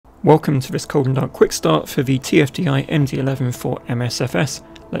Welcome to this cold and dark quick start for the TFDi MD-11 for MSFS.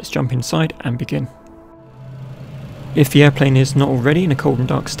 Let's jump inside and begin. If the airplane is not already in a cold and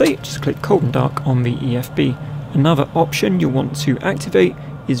dark state, just click cold and dark on the EFB. Another option you'll want to activate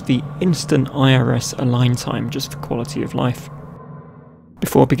is the instant IRS align time, just for quality of life.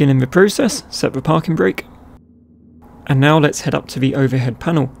 Before beginning the process, set the parking brake. And now let's head up to the overhead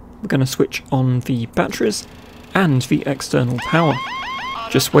panel. We're going to switch on the batteries and the external power.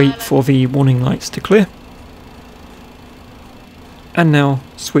 Just wait for the warning lights to clear. And now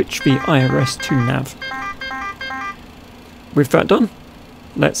switch the IRS to nav. With that done,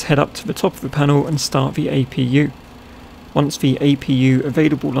 let's head up to the top of the panel and start the APU. Once the APU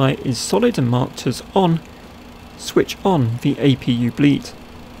available light is solid and marked as on, switch on the APU bleed.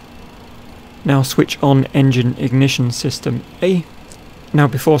 Now switch on engine ignition system A. Now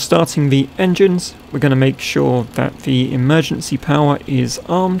before starting the engines, we're going to make sure that the emergency power is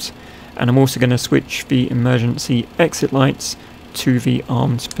armed, and I'm also going to switch the emergency exit lights to the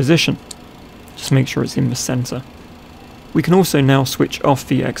armed position. Just make sure it's in the center. We can also now switch off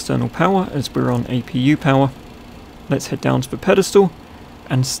the external power as we're on APU power. Let's head down to the pedestal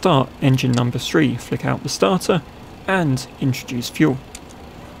and start engine number 3, flick out the starter and introduce fuel.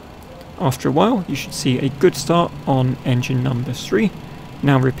 After a while you should see a good start on engine number 3.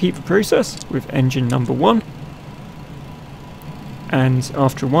 Now repeat the process with engine number 1, and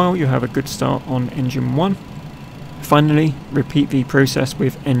after a while you have a good start on engine 1. Finally, repeat the process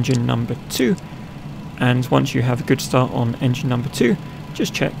with engine number 2, and once you have a good start on engine number 2,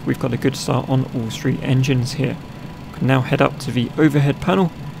 just check we've got a good start on all 3 engines here. We can now head up to the overhead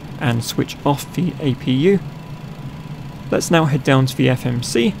panel and switch off the APU. Let's now head down to the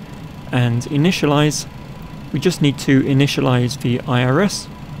FMC and initialize. We just need to initialize the IRS,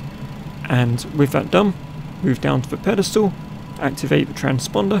 and with that done, move down to the pedestal, activate the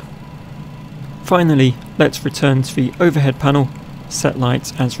transponder. Finally, let's return to the overhead panel, set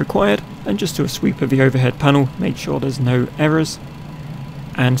lights as required, and just do a sweep of the overhead panel, make sure there's no errors.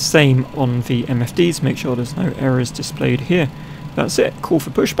 And same on the MFDs, make sure there's no errors displayed here. That's it, call for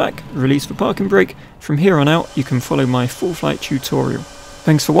pushback, release the parking brake. From here on out, you can follow my full flight tutorial.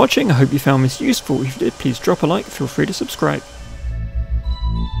 Thanks for watching, I hope you found this useful. If you did, please drop a like, feel free to subscribe.